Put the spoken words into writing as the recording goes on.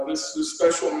This is a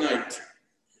special night.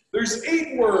 There's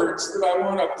 8 words that I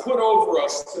want to put over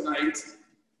us tonight,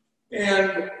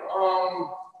 and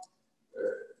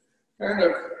kind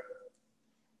of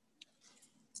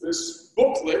this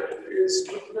booklet is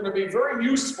going to be very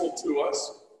useful to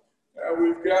us.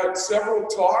 We've got several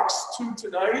talks, 2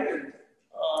 tonight, and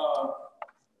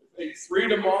maybe 3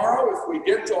 tomorrow. If we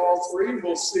get to all 3,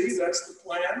 we'll see. That's the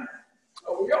plan.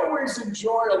 We always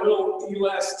enjoy a little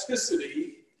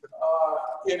elasticity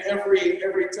in every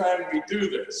time we do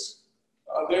this.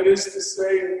 That is to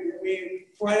say, we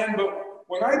plan, but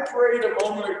when I prayed a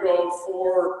moment ago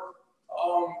for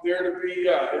there to be,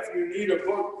 if you need a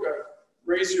book,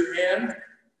 raise your hand.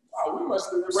 We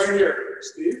must have, right here,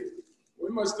 Steve. We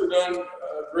must have done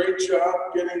a great job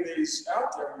getting these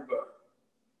out to everybody.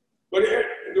 But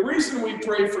the reason we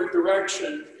pray for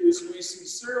direction is we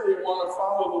sincerely want to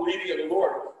follow the leading of the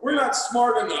Lord. We're not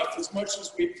smart enough, as much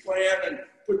as we plan and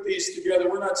put these together,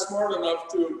 we're not smart enough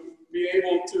to be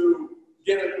able to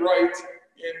get it right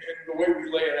in the way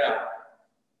we lay it out.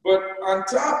 But on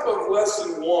top of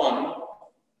lesson 1,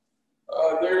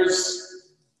 there's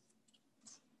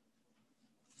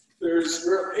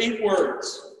 8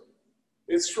 words.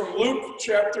 It's from Luke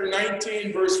chapter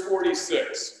 19, verse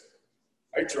 46.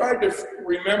 I tried to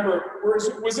remember,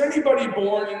 was anybody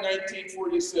born in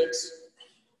 1946?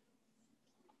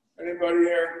 Anybody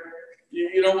here?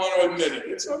 You don't want to admit it.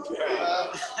 It's okay.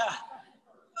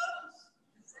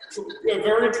 Yeah,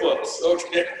 very close.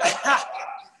 Okay.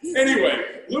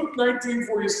 Anyway, Luke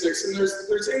 19:46, and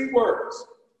there's 8 words.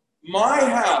 My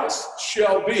house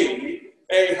shall be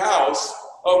a house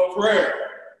of prayer.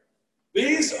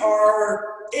 These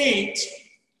are 8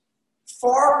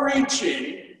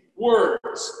 far-reaching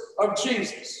words of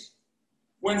Jesus.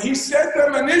 When he said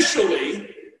them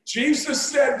initially, Jesus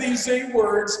said these 8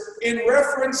 words in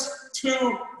reference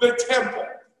to the temple.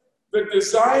 The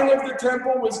design of the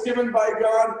temple was given by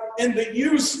God, and the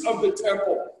use of the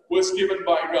temple was given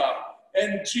by God.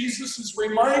 And Jesus is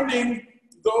reminding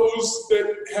those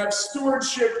that have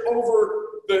stewardship over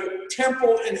the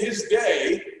temple in his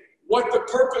day what the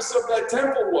purpose of that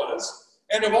temple was.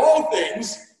 And of all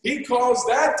things, he calls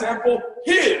that temple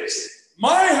his.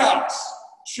 My house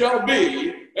shall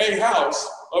be a house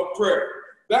of prayer.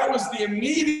 That was the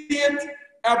immediate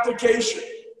application.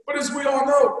 But as we all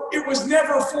know, it was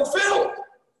never fulfilled.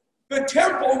 The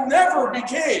temple never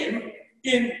became,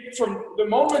 from the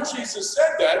moment Jesus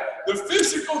said that, the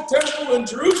physical temple in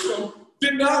Jerusalem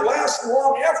did not last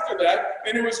long after that,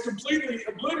 and it was completely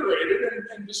obliterated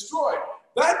and destroyed.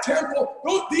 That temple,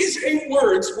 these 8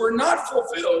 words were not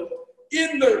fulfilled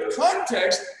in the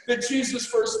context that Jesus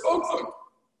first spoke them.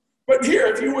 But here,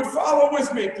 if you would follow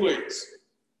with me, please.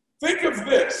 Think of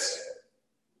this.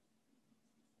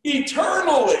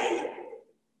 Eternally,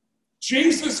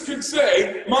 Jesus could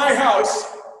say, my house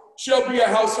shall be a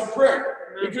house of prayer.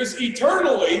 Because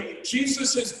eternally,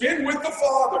 Jesus has been with the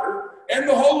Father and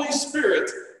the Holy Spirit,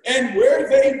 and where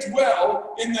they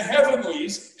dwell in the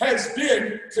heavenlies has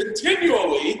been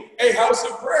continually a house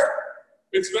of prayer.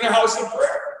 It's been a house of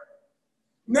prayer.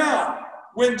 Now,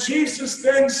 when Jesus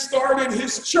then started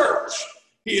his church,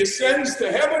 he ascends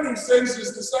to heaven, he sends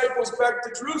his disciples back to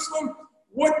Jerusalem.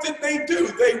 What did they do?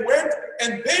 They went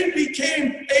and they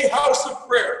became a house of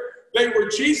prayer. They were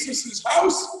Jesus'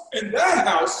 house, and that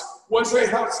house was a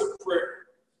house of prayer.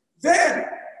 Then,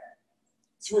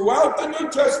 throughout the New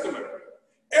Testament,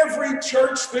 every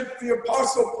church that the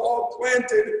Apostle Paul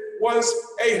planted was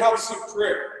a house of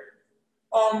prayer.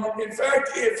 In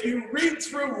fact, if you read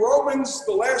through Romans,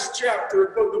 the last chapter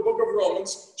of the book of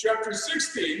Romans, chapter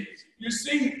 16, you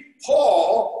see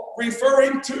Paul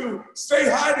referring to, say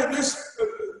hi to this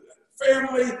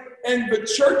family and the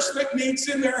church that meets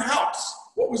in their house.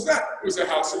 What was that? It was a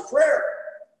house of prayer.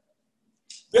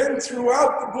 Then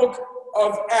throughout the book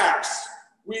of Acts,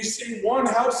 we see one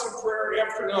house of prayer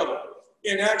after another.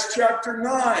 In Acts chapter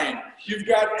 9, you've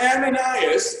got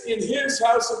Ananias in his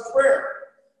house of prayer.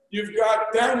 You've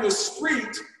got down the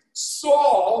street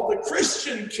Saul, the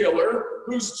Christian killer,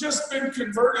 who's just been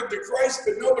converted to Christ,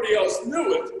 but nobody else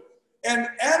knew it. And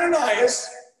Ananias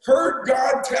heard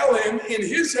God tell him in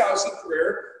his house of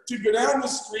prayer to go down the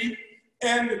street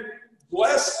and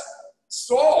bless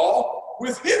Saul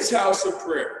with his house of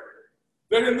prayer.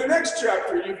 Then in the next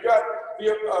chapter, you've got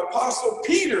the Apostle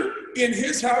Peter in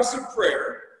his house of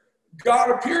prayer. God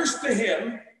appears to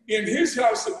him in his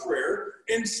house of prayer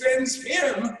and sends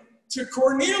him to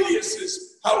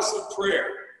Cornelius's house of prayer.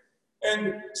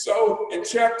 And so in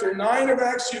chapter 9 of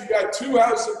Acts, you've got 2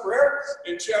 houses of prayer.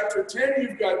 In chapter 10,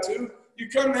 you've got 2. You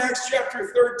come to Acts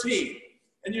chapter 13,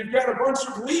 and you've got a bunch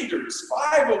of leaders,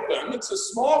 5 of them. It's a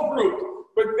small group,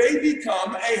 but they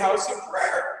become a house of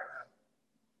prayer.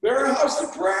 They're a house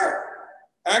of prayer.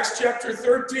 Acts chapter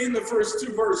 13, the first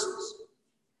 2 verses.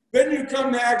 Then you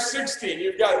come to Acts 16.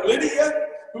 You've got Lydia,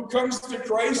 who comes to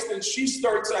Christ, and she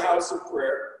starts a house of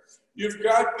prayer. You've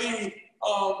got the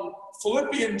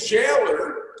Philippian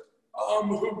jailer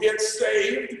who gets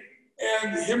saved,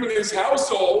 and him and his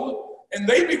household, and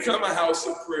they become a house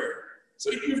of prayer.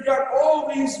 So you've got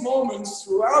all these moments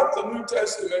throughout the New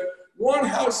Testament, one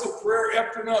house of prayer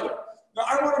after another. Now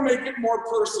I want to make it more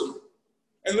personal,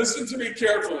 and listen to me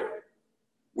carefully.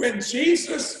 When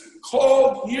Jesus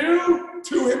called you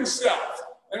to himself,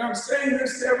 and I'm saying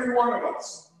this to every one of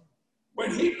us,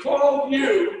 when he called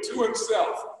you to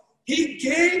himself, he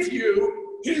gave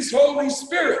you his Holy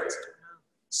Spirit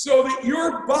so that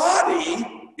your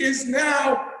body is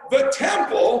now the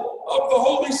temple of the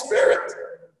Holy Spirit.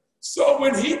 So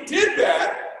when he did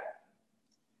that,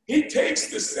 he takes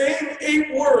the same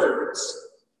 8 words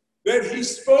that he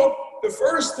spoke the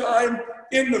first time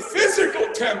in the physical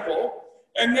temple,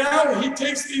 and now he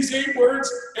takes these 8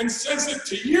 words and says it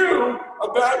to you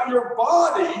about your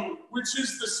body, which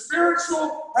is the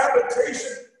spiritual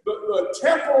habitation, the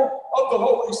temple of the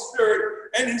Holy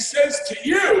Spirit. And he says to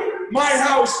you, my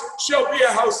house shall be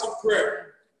a house of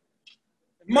prayer.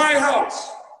 My house,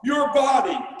 your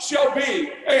body, shall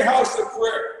be a house of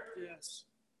prayer. Yes.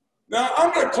 Now,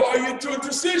 I'm going to call you to a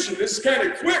decision. This is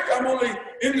kind of quick. I'm only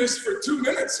in this for 2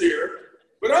 minutes here.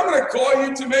 But I'm going to call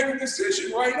you to make a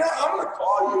decision right now. I'm going to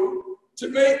call you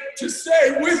to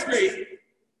say with me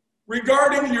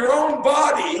regarding your own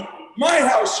body, my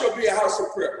house shall be a house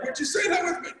of prayer. Would you say that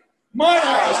with me? My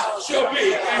house shall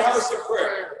be a house of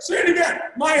prayer. Say it again.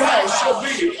 My house shall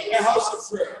be a house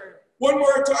of prayer. One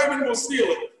more time and we'll seal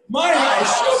it. My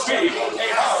house shall be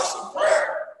a house of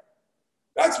prayer.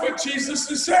 That's what Jesus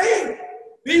is saying.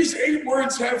 These 8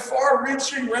 words have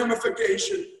far-reaching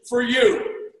ramification for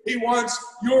you. He wants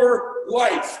your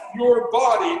life, your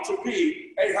body to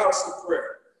be a house of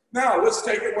prayer. Now, let's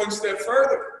take it one step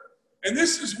further. And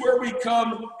this is where we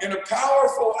come in a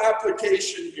powerful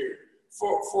application here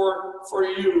for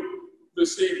you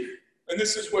this evening. And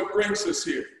this is what brings us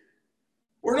here.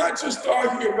 We're not just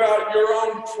talking about your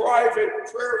own private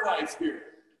prayer life here.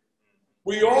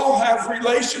 We all have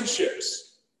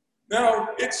relationships. Now,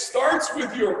 it starts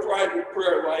with your private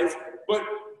prayer life, but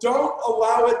don't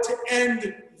allow it to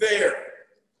end there.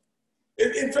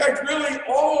 In fact, really,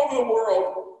 all over the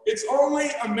world, it's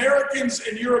only Americans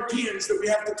and Europeans that we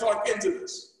have to talk into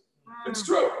this. It's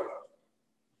true.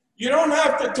 You don't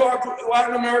have to talk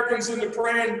Latin Americans into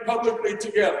praying publicly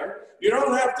together. You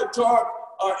don't have to talk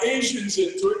Asians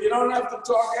into it. You don't have to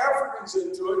talk Africans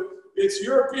into it. It's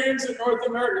Europeans and North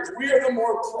Americans. We are the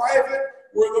more private.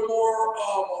 We're the more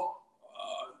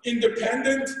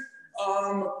independent.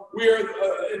 We are,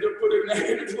 to put it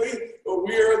negatively,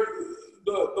 we are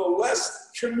the less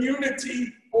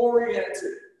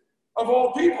community-oriented of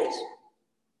all peoples.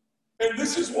 And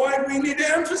this is why we need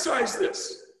to emphasize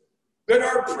this, that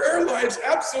our prayer lives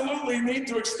absolutely need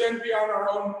to extend beyond our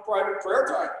own private prayer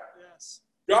time. Yes.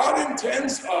 God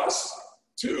intends us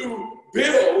to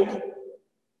build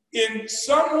in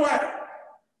some way,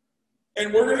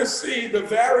 and we're going to see the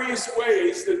various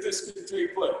ways that this can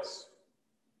take place.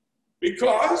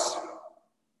 Because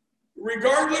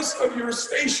regardless of your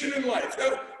station in life,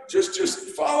 now just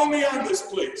follow me on this,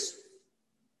 please.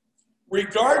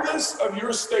 Regardless of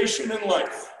your station in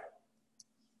life,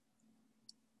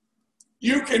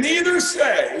 you can either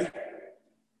say,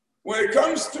 when it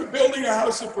comes to building a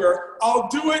house of prayer, I'll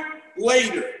do it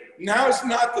later. Now's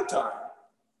not the time.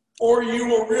 Or you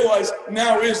will realize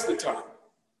now is the time.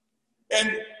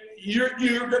 And you're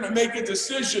going to make a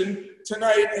decision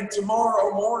tonight and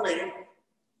tomorrow morning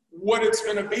what it's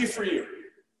going to be for you.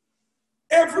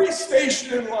 Every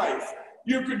station in life,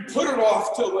 you can put it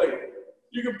off till later.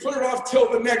 You can put it off till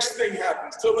the next thing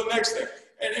happens, till the next thing.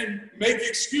 And make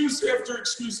excuse after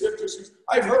excuse after excuse.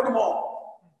 I've heard them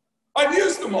all. I've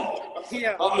used them all.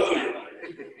 Yeah. Hallelujah.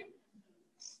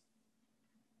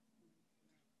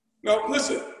 Now,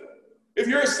 listen, if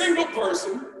you're a single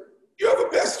person, you have a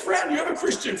best friend, you have a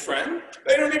Christian friend.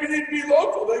 They don't even need to be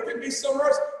local, they can be somewhere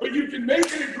else. But you can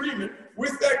make an agreement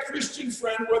with that Christian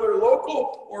friend, whether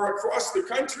local or across the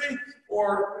country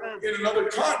or in another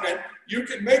continent. You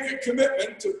can make a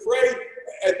commitment to pray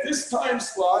at this time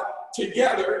slot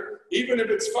together, even if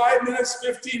it's 5 minutes,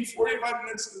 15, 45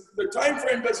 minutes. The time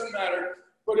frame doesn't matter,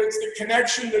 but it's the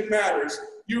connection that matters.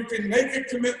 You can make a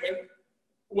commitment,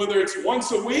 whether it's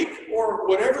once a week or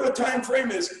whatever the time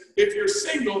frame is. If you're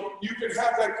single, you can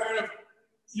have that kind of,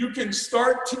 you can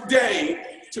start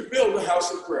today to build a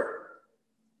house of prayer.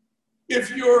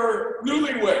 If you're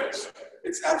newlyweds,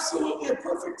 it's absolutely a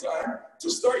perfect time to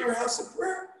start your house of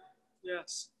prayer.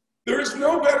 Yes. There is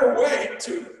no better way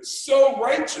to sow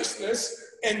righteousness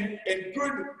and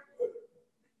good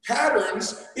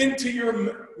patterns into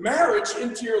your marriage,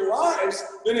 into your lives,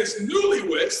 than as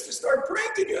newlyweds to start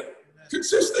praying together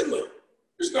consistently.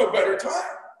 There's no better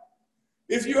time.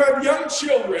 If you have young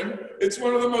children, it's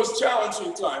one of the most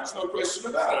challenging times, no question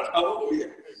about it. Hallelujah.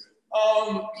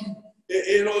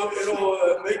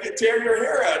 It'll make you tear your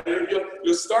hair out.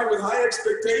 You'll start with high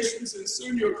expectations, and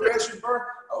soon you'll crash and burn.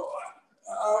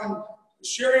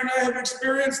 Sherry and I have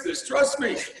experienced this. Trust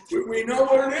me, we know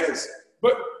what it is.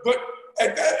 But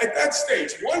at that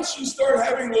stage, once you start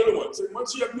having little ones, and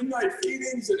once you have midnight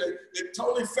feedings, and it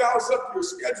totally fouls up your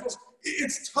schedules,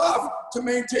 it's tough to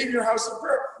maintain your house of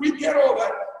prayer. We get all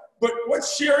that. But what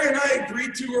Sherry and I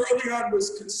agreed to early on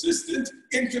was consistent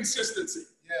inconsistency.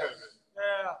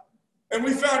 Yeah. And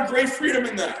we found great freedom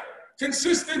in that.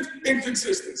 Consistent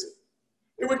inconsistency.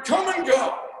 It would come and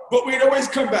go, but we'd always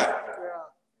come back.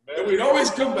 Yeah. And we'd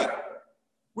always come back.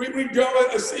 We'd go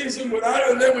a season without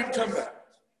it, and then we'd come back.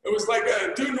 It was like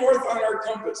a due north on our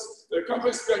compass. The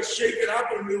compass got shaken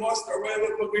up, and we lost our way,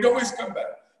 but we'd always come back.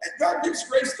 And God gives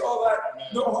grace to all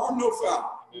that. No harm, no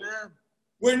foul. Amen.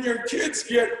 When your kids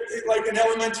get like in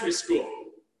elementary school,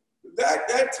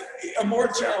 that's a more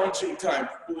challenging time,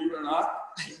 believe it or not.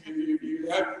 You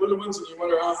have little ones and you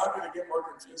wonder, how can it get more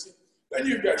confusing? Then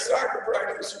you've got soccer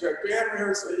practice, you've got band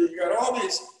rehearsal, you've got all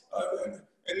these,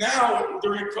 and now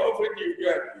during COVID, you've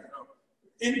got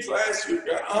in class, you've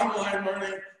got online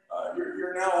learning,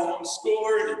 you're now a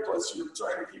homeschooler, plus you're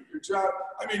trying to keep your job.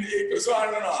 I mean, it goes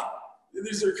on and on.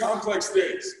 These are complex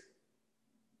days.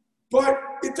 But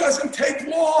it doesn't take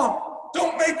long.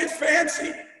 Don't make it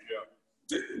fancy.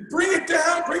 Yeah. Bring it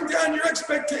down, bring down your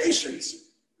expectations.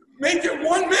 Make it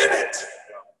 1 minute,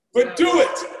 but do it.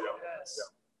 Yes.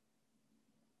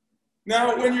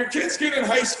 Now, when your kids get in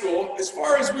high school, as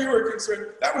far as we were concerned,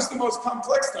 that was the most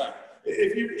complex time.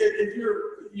 If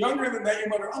you're younger than that, you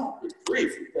wonder, oh, good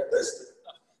grief, we've got this.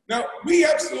 Now, we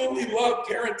absolutely love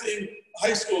parenting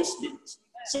high school students.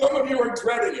 Some of you are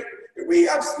dreading it. We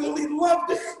absolutely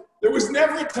loved it. There was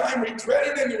never a time we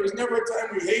dreaded it, and there was never a time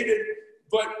we hated it.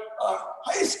 But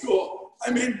high school,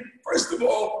 I mean, first of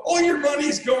all your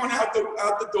money's going out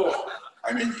the door.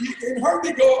 I mean, you can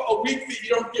hardly go a week that you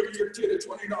don't give your kid a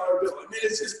 $20 bill. I mean,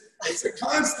 it's a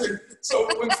constant. So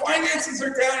when finances are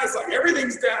down, it's like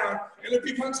everything's down, and it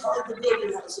becomes hard to build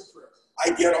your house of prayer.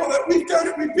 I get all that. We've done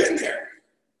it. We've been there.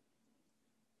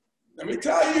 Let me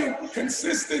tell you,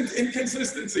 consistent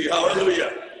inconsistency.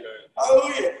 Hallelujah.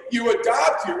 Hallelujah. You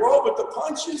adopt, you roll with the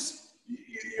punches,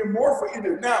 you morph what you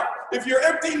do. Now, if you're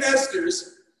empty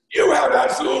nesters, you have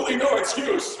absolutely no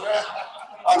excuse.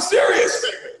 I'm serious.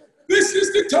 This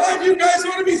is the time you guys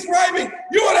ought to be thriving.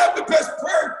 You ought to have the best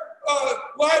prayer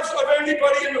lives of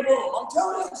anybody in the room. I'm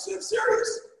telling you, I'm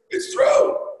serious. It's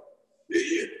true.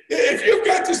 If you've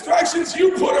got distractions,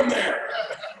 you put them there.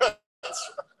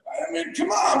 I mean, come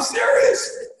on, I'm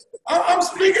serious. I'm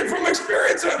speaking from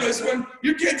experience on this one.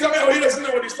 You can't tell me, oh, he doesn't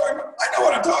know what he's talking about. I know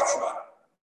what I'm talking about.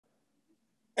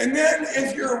 And then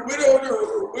if you're a widowed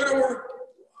or a widower,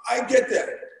 I get that.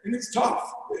 And it's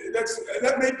tough.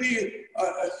 That may be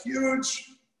a huge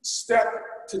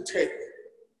step to take.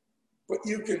 But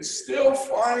you can still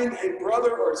find a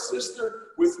brother or sister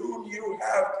with whom you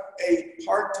have a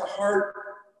heart-to-heart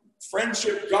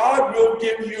friendship. God will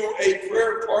give you a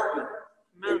prayer partner.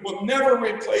 It will never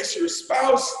replace your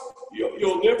spouse.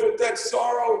 You'll live with that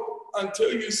sorrow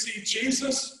until you see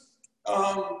Jesus.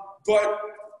 But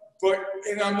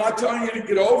I'm not telling you to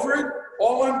get over it.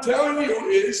 All I'm telling you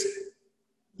is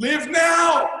live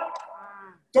now.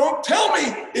 Don't tell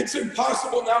me it's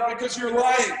impossible now because you're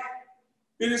lying.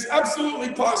 It is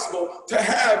absolutely possible to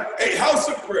have a house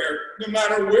of prayer, no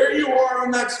matter where you are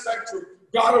on that spectrum.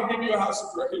 God will give you a house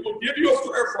of prayer. He will give you a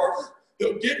prayer partner.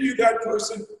 He'll give you that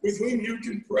person with whom you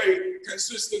can pray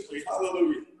consistently.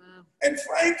 Hallelujah. And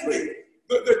frankly,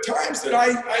 the times that I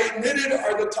admitted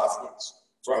are the tough ones.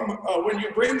 From when you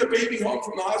bring the baby home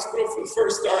from the hospital for the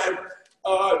first time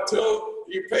till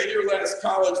you pay your last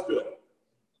college bill.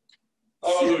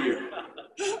 Hallelujah.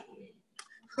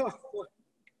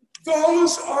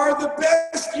 Those are the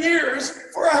best years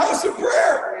for a house of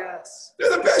prayer. Yes.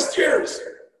 They're the best years.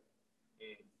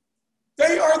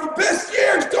 They are the best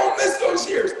years. Don't miss those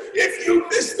years. If you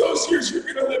miss those years, you're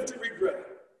going to live to regret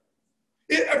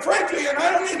it. Frankly, and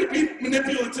I don't need to be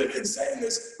manipulative in saying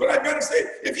this, but I've got to say,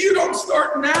 if you don't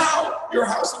start now your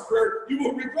house of prayer, you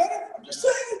will regret it. I'm just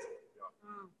saying it.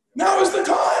 Now is the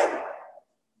time.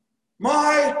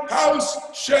 My house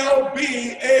shall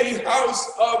be a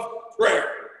house of prayer.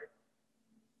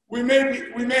 We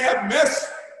may have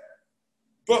mess,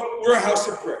 but we're a house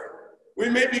of prayer. We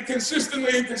may be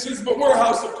consistently inconsistent, but we're a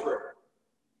house of prayer.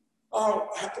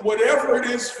 Whatever it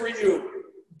is for you,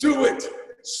 do it.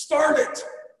 Start it.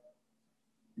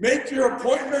 Make your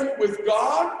appointment with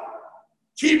God.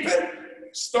 Keep it.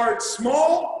 Start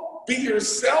small. Be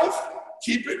yourself.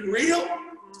 Keep it real.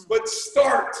 But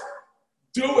start.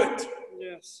 Do it.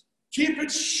 Yes. Keep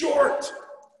it short.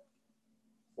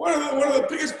 One of the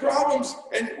biggest problems,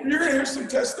 and you're going to hear some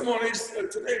testimonies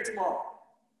today and tomorrow.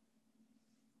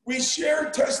 We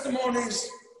share testimonies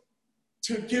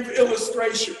to give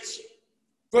illustrations,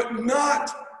 but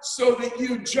not so that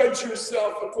you judge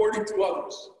yourself according to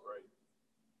others.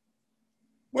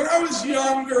 When I was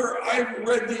younger, I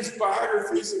read these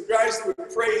biographies of guys that would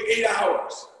pray 8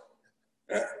 hours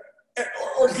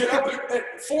or get up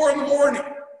at 4 in the morning.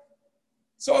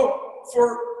 So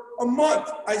for a month,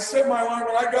 I set my alarm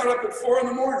and I got up at 4 in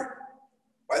the morning.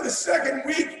 By the second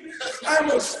week, I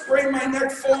almost sprained my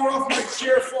neck, falling off my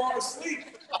chair, falling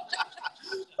asleep.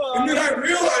 And then I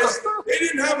realized they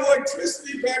didn't have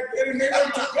electricity back then, and they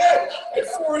went to bed at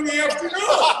 4 in the afternoon.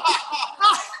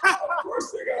 Of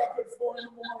course they got up at 4 in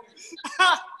the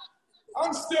morning.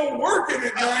 I'm still working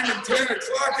at 9 and 10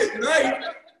 o'clock at night,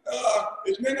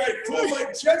 and then I cool my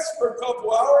jets for a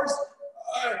couple hours,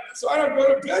 so I don't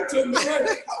go to bed till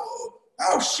midnight.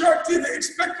 How sharp did they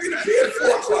expect me to be at 4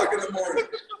 o'clock in the morning?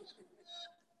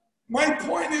 My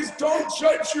point is, don't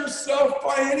judge yourself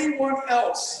by anyone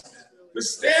else. The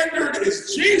standard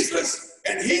is Jesus,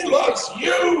 and he loves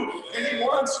you, and he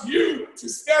wants you to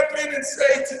step in and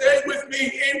say today with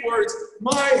me in words,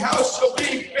 my house shall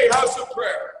be a house of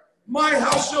prayer. My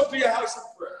house shall be a house of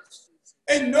prayer.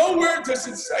 And nowhere does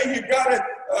it say you got to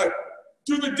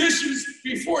do the dishes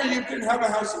before you can have a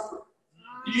house of prayer.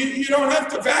 You don't have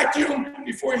to vacuum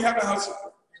before you have a house of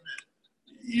prayer.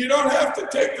 You don't have to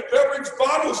take the beverage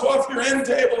bottles off your end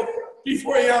table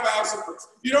before you have a house of prayer.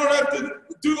 You don't have to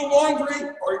do the laundry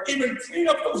or even clean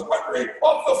up the laundry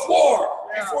off the floor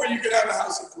before you can have a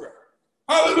house of prayer.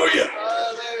 Hallelujah.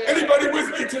 Hallelujah. Anybody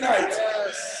with me tonight?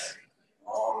 Yes.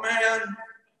 Oh, man.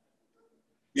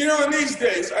 You know, in these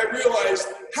days, I realized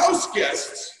house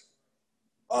guests,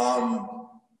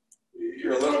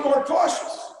 you're a little more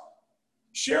cautious.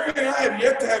 Sherry and I have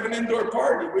yet to have an indoor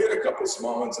party. We had a couple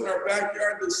small ones in our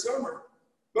backyard this summer,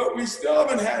 but we still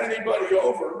haven't had anybody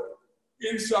over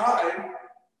inside.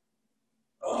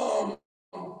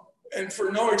 And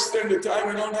for no extended time,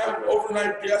 we don't have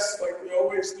overnight guests like we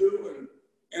always do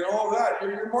and all that.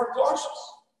 You're more cautious.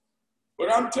 But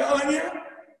I'm telling you,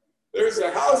 there's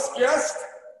a house guest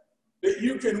that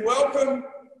you can welcome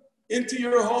into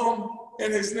your home,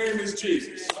 and his name is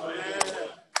Jesus. Amen.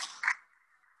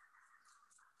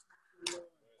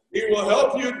 He will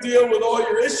help you deal with all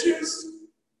your issues.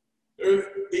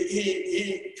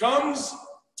 He comes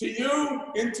to you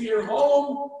into your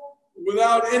home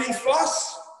without any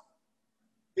fuss.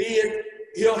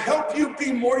 He'll help you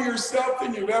be more yourself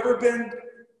than you've ever been.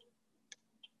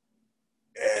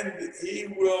 And he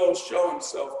will show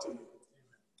himself to you.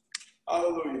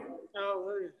 Hallelujah.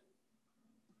 Hallelujah.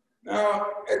 Now,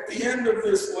 at the end of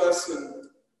this lesson,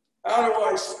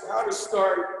 how to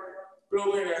start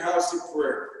building a house of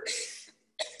prayer?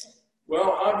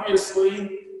 Well,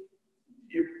 obviously,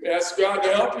 you ask God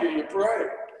to help you, you pray.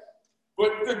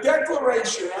 But the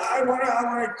declaration, I want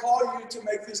to call you to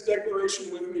make this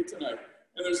declaration with me tonight.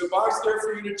 And there's a box there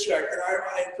for you to check, and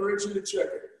I encourage you to check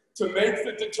it. To make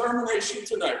the determination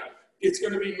tonight. It's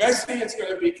going to be messy, it's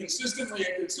going to be consistently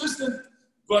inconsistent,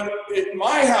 but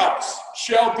my house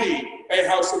shall be a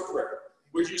house of prayer.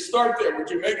 Would you start there? Would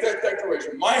you make that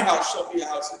declaration? My house shall be a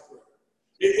house of prayer.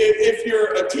 If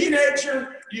you're a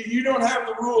teenager, you don't have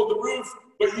the rule of the roof,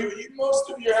 but most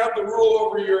of you have the rule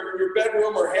over your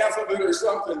bedroom or half of it or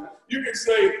something. You can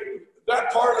say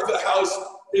that part of the house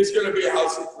is going to be a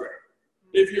house of prayer.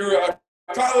 If you're a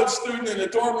college student in a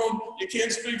dorm room, you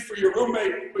can't speak for your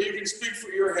roommate, but you can speak for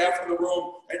your half of the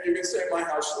room, and you can say, my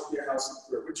house shall be a house of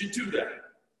prayer. Would you do that?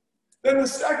 Then the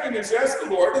second is ask the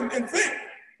Lord and think.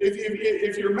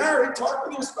 If you're married, talk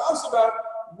with your spouse about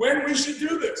when we should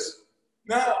do this.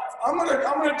 Now, I'm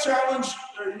gonna challenge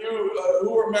you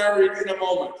who are married in a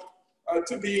moment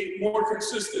to be more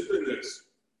consistent than this.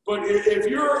 But if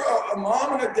you're a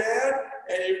mom and a dad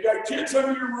and you've got kids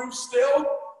under your roof still,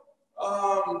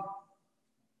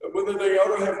 whether they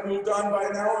ought to have moved on by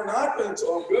now or not, then it's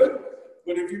all good.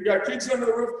 But if you've got kids under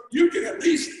the roof, you can at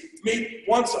least meet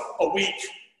once a week.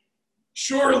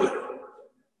 Surely.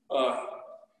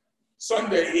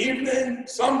 Sunday evening,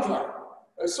 sometime.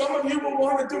 Some of you will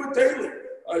want to do it daily.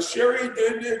 Sherry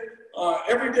did it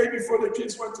every day before the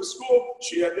kids went to school.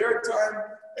 She had their time.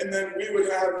 And then we would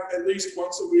have at least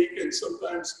once a week, and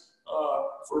sometimes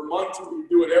for a month, we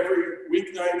do it every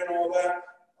weeknight and all that.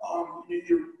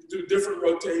 You do different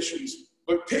rotations.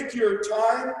 But pick your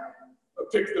time,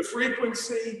 pick the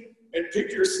frequency, and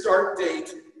pick your start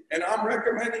date. And I'm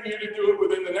recommending you to do it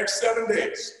within the next 7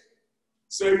 days.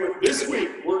 Say, this week,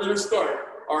 we're going to start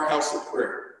our house of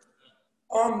prayer.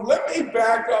 Let me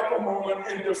back up a moment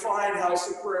and define house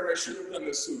of prayer, and I should have done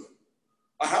this sooner.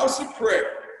 A house of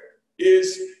prayer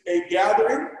is a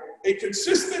gathering, a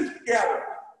consistent gathering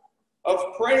of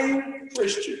praying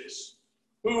Christians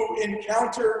who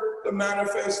encounter the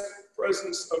manifest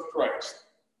presence of Christ.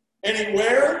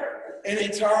 Anywhere,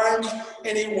 anytime,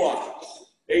 anyone.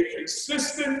 A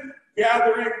consistent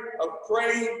gathering of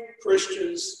praying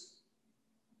Christians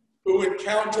who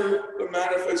encounter the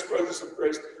manifest presence of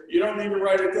Christ. You don't need to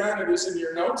write it down, it is in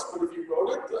your notes, but if you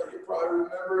wrote it, you probably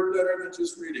remember it better than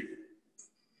just reading it.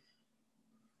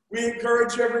 We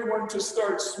encourage everyone to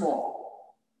start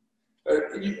small.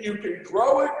 You can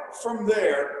grow it from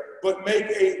there, but make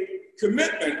a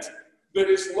commitment that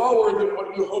is lower than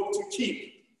what you hope to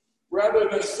keep, rather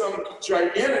than some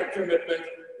gigantic commitment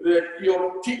that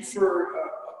you'll keep for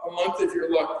a month if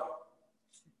you're lucky.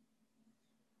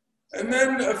 And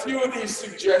then a few of these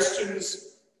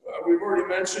suggestions, we've already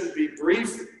mentioned: be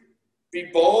brief, be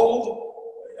bold,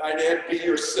 I'd add be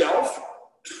yourself,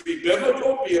 be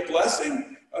biblical, be a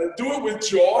blessing, do it with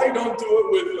joy, don't do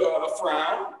it with a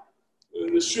frown.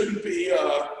 This shouldn't be,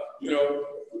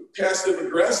 passive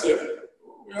aggressive.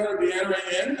 We ought to be entering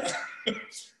in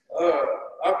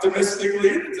optimistically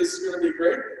that this is going to be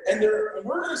great. And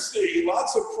we're going to see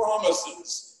lots of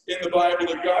promises in the Bible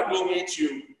that God will meet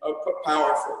you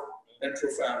powerfully and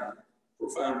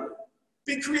profoundly.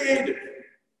 Be creative.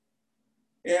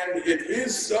 And it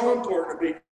is so important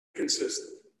to be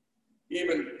consistent,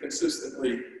 even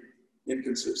consistently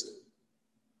inconsistent.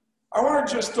 I want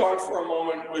to just talk for a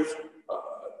moment with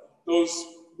those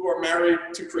who are married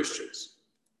to Christians.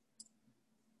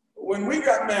 When we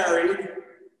got married,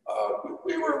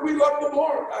 we loved the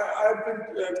Lord. I've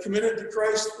been committed to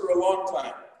Christ for a long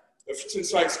time,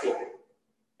 since high school,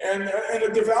 and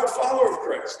a devout follower of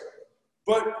Christ.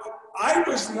 But I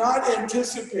was not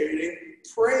anticipating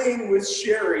praying with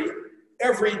Sherry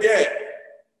every day.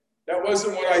 That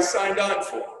wasn't what I signed on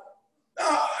for.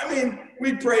 No, I mean,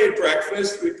 we pray at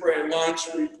breakfast, we pray at lunch,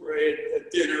 we pray at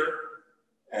dinner,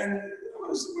 and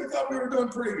we thought we were doing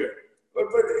pretty good. But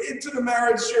into the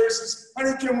marriage, Sherry says,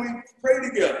 honey, can we pray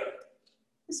together?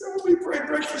 I said, well, we pray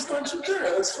breakfast, lunch, and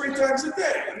dinner. That's 3 times a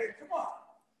day. I mean, come on,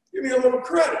 give me a little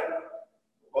credit.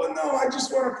 Well, no, I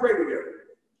just want to pray together.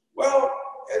 Well,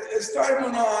 as time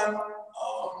went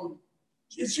on,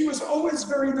 she was always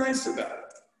very nice about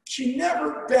it. She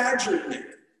never badgered me.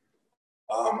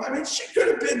 I mean, she could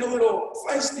have been a little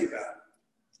feisty about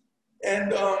it.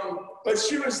 And, but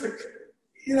she was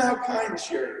you know how kind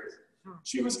Sherry is.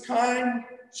 She was kind,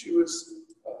 she was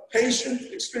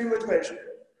patient, extremely patient.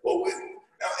 Well,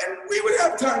 and we would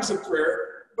have times of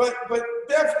prayer, but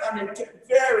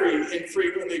very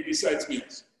infrequently besides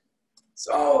meals.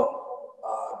 So,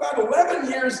 about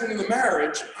 11 years into the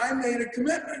marriage, I made a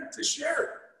commitment to Sherry.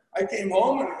 I came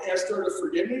home and asked her to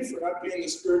forgive me for not being the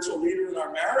spiritual leader in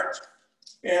our marriage.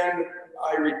 And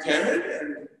I repented,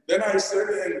 and then I said,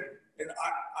 and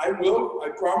I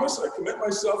promise, I commit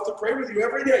myself to pray with you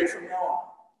every day from now on.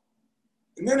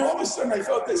 And then all of a sudden I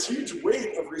felt this huge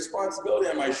weight of responsibility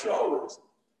on my shoulders.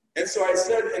 And so I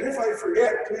said, and if I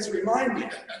forget, please remind me.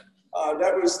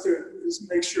 That was to just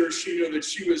make sure she knew that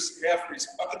she was half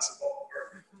responsible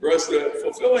for us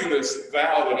fulfilling this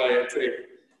vow that I had taken.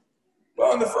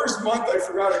 Well, in the first month, I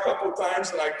forgot a couple of times,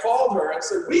 and I called her and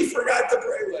said, we forgot to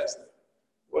pray last night.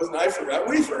 It wasn't I forgot,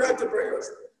 we forgot to pray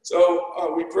last night.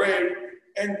 So we prayed,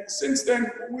 and since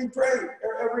then, we pray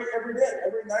every day,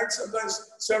 every night,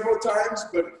 sometimes several times,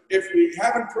 but if we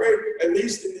haven't prayed, at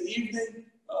least in the evening,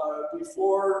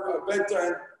 before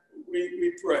bedtime,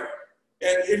 we pray.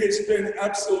 And it has been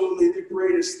absolutely the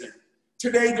greatest thing.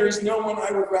 Today, there's no one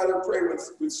I would rather pray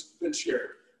with than Sherry.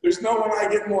 There's no one I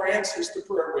get more answers to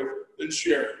prayer with than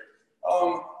Sherry.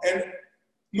 And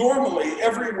normally,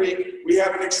 every week, we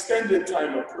have an extended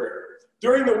time of prayer.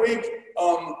 During the week,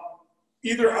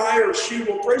 either I or she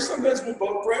will pray. Sometimes we'll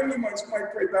both pray. We might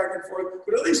pray back and forth.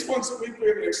 But at least once a week, we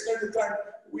have an extended time.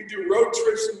 We do road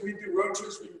trips, and we can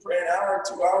pray an hour,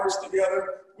 2 hours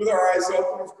together with our eyes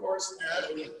open, of course.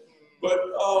 But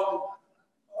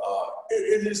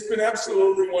it has been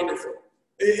absolutely wonderful.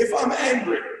 If I'm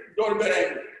angry, go to bed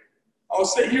angry, I'll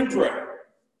say, you pray.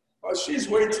 Well, she's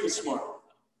way too smart.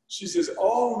 She says,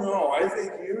 oh no, I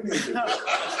think you need to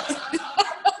pray.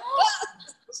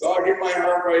 So I'll get my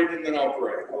heart right and then I'll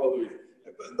pray. Hallelujah.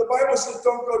 The Bible says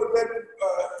don't go to bed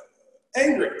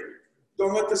angry.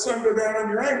 Don't let the sun go down on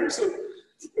your anger. So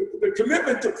the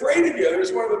commitment to pray together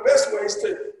is one of the best ways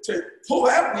to pull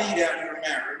that weed out of your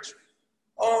marriage.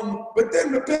 But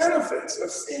then the benefits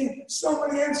of seeing so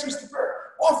many answers to prayer.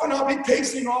 Often I'll be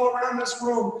pacing all around this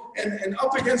room and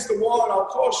up against the wall, and I'll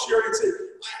call Sherry and say,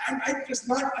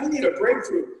 I need a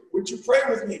breakthrough. Would you pray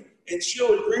with me? And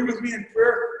she'll agree with me in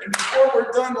prayer. And before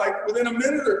we're done, like within a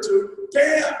minute or two,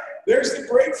 bam, there's the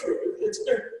breakthrough.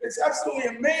 It's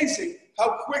absolutely amazing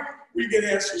how quick we get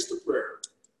answers to prayer.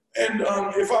 And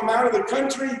if I'm out of the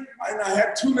country and I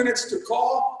have 2 minutes to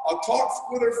call, I'll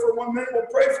talk with her for 1 minute. We'll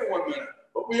pray for 1 minute.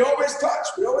 But we always touch.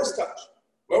 We always touch.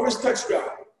 We always touch God.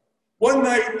 One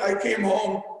night I came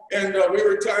home and we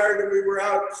were tired and we were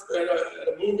out at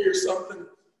a movie or something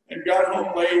and got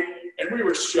home late and we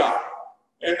were shocked.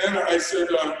 And then I said,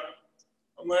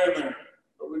 I'm laying there.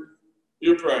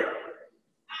 You pray.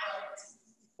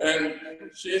 And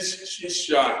she's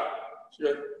shocked. She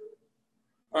goes,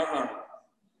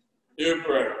 you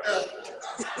pray.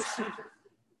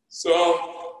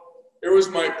 So here was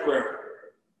my prayer.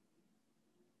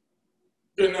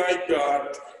 Good night,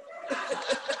 God.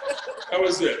 That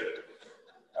was it.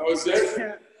 That was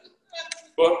it.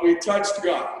 But we touched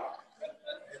God.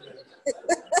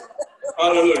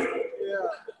 Hallelujah. Yeah.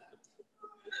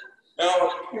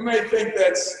 Now, you may think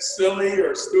that's silly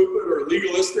or stupid or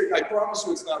legalistic. I promise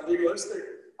you it's not legalistic.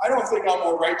 I don't think I'm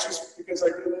more righteous because I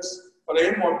do this, but I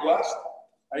am more blessed.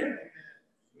 I am.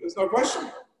 There's no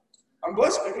question. I'm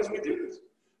blessed because we do this.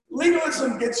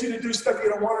 Legalism gets you to do stuff you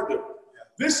don't want to do.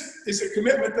 This is a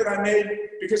commitment that I made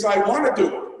because I want to do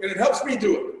it, and it helps me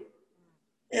do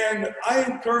it. And I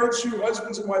encourage you,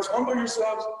 husbands and wives, humble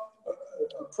yourselves,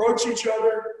 approach each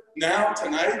other now,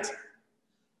 tonight.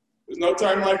 There's no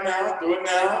time like now. Do it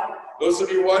now. Those of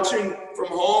you watching from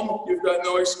home, you've got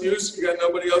no excuse. You got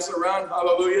nobody else around.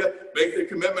 Hallelujah. Make the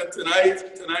commitment tonight.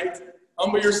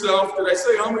 Humble yourself. Did I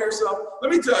say humble yourself?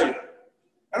 Let me tell you.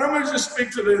 And I'm going to just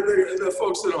speak to the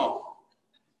folks at home.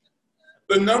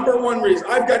 The number one reason,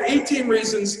 I've got 18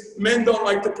 reasons men don't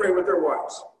like to pray with their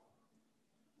wives.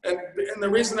 And the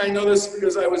reason I know this is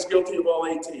because I was guilty of all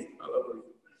 18.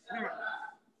 Hallelujah.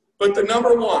 But the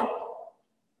number one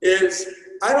is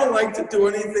I don't like to do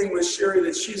anything with Sherry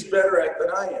that she's better at than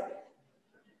I am.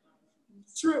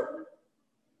 It's true.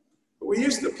 We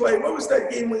used to play, what was that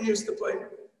game we used to play?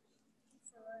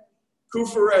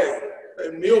 Coup-Foray.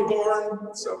 And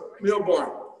Mealborn.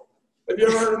 Have you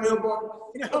ever heard of Mealborn?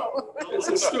 No. It's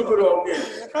a stupid old game.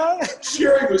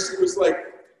 Sherry was like,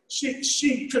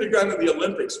 she could have gone to the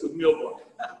Olympics with Mealborn.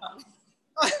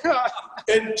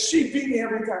 And she beat me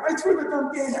every time. I threw the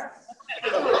dumb game out.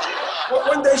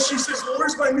 One day she says, well,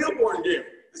 where's my Mealborn game?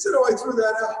 I said, oh, I threw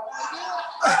that out.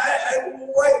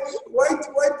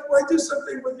 Why do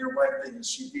something with your wife that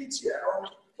she beats you?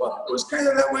 Well, it was kind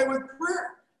of that way with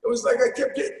prayer. It was like I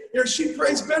kept getting, she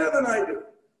prays better than I do.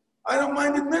 I don't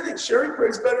mind admitting, Sherry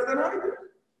prays better than I do.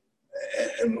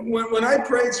 And when I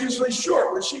pray, it's usually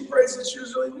short. When she prays, it's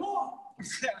usually long.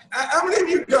 How many of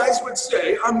you guys would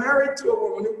say, I'm married to a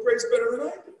woman who prays better than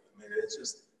I do? I mean,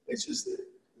 it's just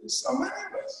there's so many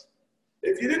of us.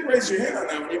 If you didn't raise your hand on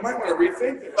that one, you might want to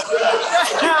rethink it.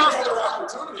 Another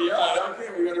opportunity. Yeah, okay,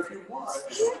 we got a few more.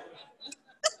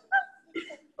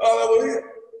 Hallelujah.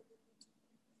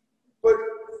 But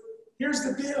here's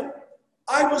the deal.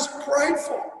 I was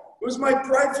prideful. It was my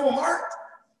prideful heart.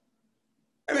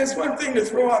 I mean, it's one thing to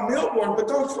throw out Mealborn, but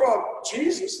don't throw out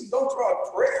Jesus and don't throw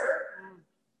out prayer.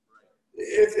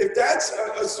 If that's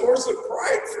a source of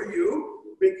pride for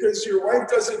you because your wife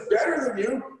does it better than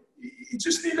you, you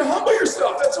just need to humble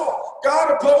yourself. That's all.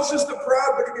 God opposes the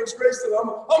proud, but he gives grace to the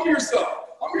humble. Humble yourself.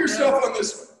 Humble yourself on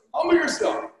this one. Humble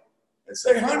yourself. And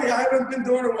say, honey, I haven't been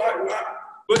doing it right,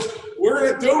 but we're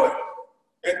going to do it.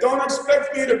 And don't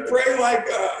expect me to pray like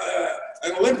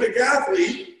an Olympic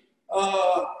athlete.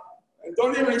 And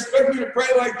don't even expect me to pray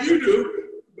like you do.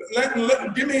 Let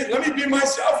me be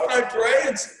myself when I pray,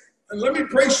 and let me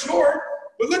pray short.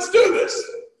 But let's do this.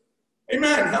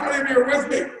 Amen. How many of you are with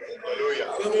me? Hallelujah.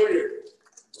 Hallelujah.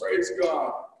 Praise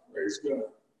God. Praise God.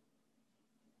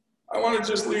 I want to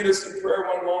just lead us in prayer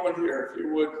one moment here, if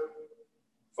you would.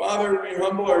 Father, we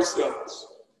humble ourselves.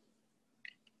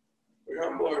 We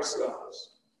humble ourselves.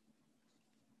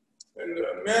 And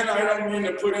men, I don't mean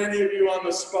to put any of you on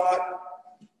the spot,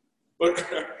 but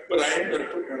I am going to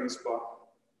put you on the spot.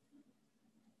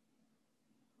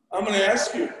 I'm going to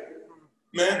ask you,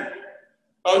 men,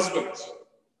 husbands,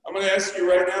 I'm going to ask you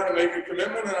right now to make a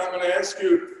commitment, and I'm going to ask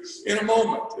you in a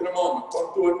moment,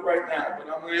 don't do it right now, but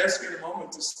I'm going to ask you in a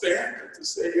moment to stand and to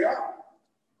say, yeah,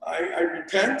 I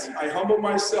repent, I humble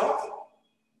myself,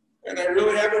 and I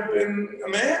really haven't been a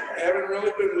man. I haven't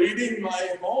really been leading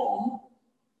my home,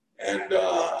 and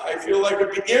I feel like a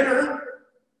beginner,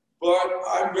 but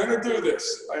I'm going to do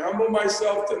this. I humble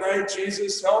myself tonight.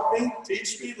 Jesus, help me,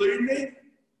 teach me, lead me.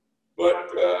 But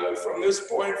from this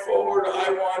point forward, I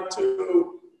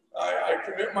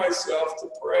commit myself to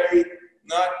pray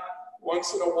not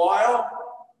once in a while,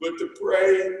 but to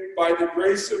pray by the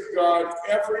grace of God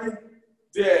every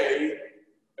day,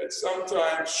 at some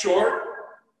time short,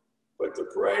 but to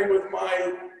pray with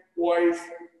my wife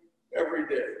every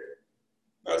day.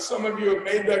 Now, some of you have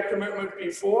made that commitment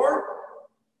before,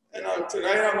 and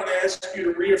tonight I'm going to ask you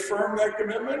to reaffirm that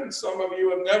commitment. And some of you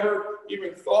have never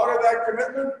even thought of that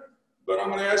commitment, but I'm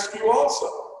going to ask you also.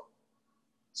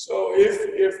 So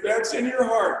if that's in your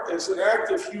heart, as an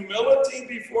act of humility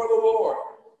before the Lord,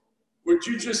 would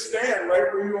you just stand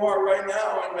right where you are right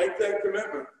now and make that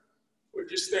commitment? Would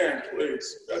you stand,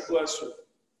 please? God bless you.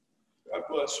 God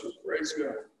bless you. Praise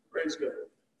God. Praise God.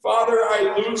 Father,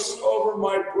 I loose over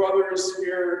my brothers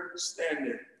here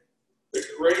standing the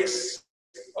grace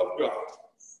of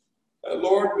God.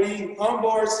 Lord, we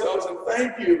humble ourselves, and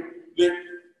thank you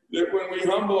that when we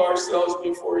humble ourselves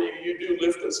before you, you do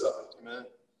lift us up. Amen.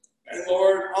 And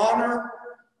Lord, honor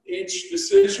each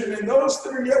decision, and those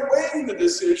that are yet waiting the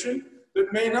decision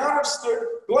that may not have stood,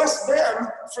 bless them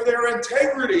for their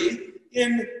integrity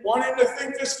in wanting to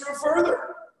think this through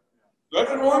further.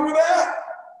 Nothing wrong with that.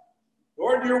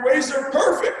 Lord, your ways are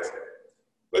perfect.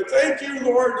 But thank you,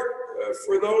 Lord,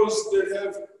 for those that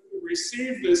have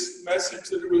received this message,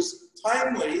 that it was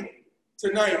timely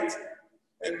tonight,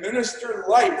 and minister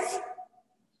life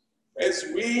as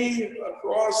we,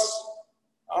 across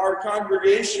our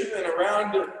congregation and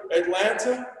around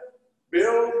Atlanta,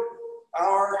 build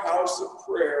our house of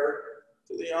prayer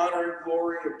to the honor and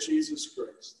glory of Jesus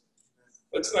Christ.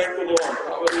 Let's thank the Lord.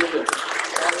 Hallelujah.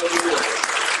 Hallelujah.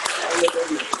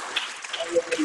 Hallelujah.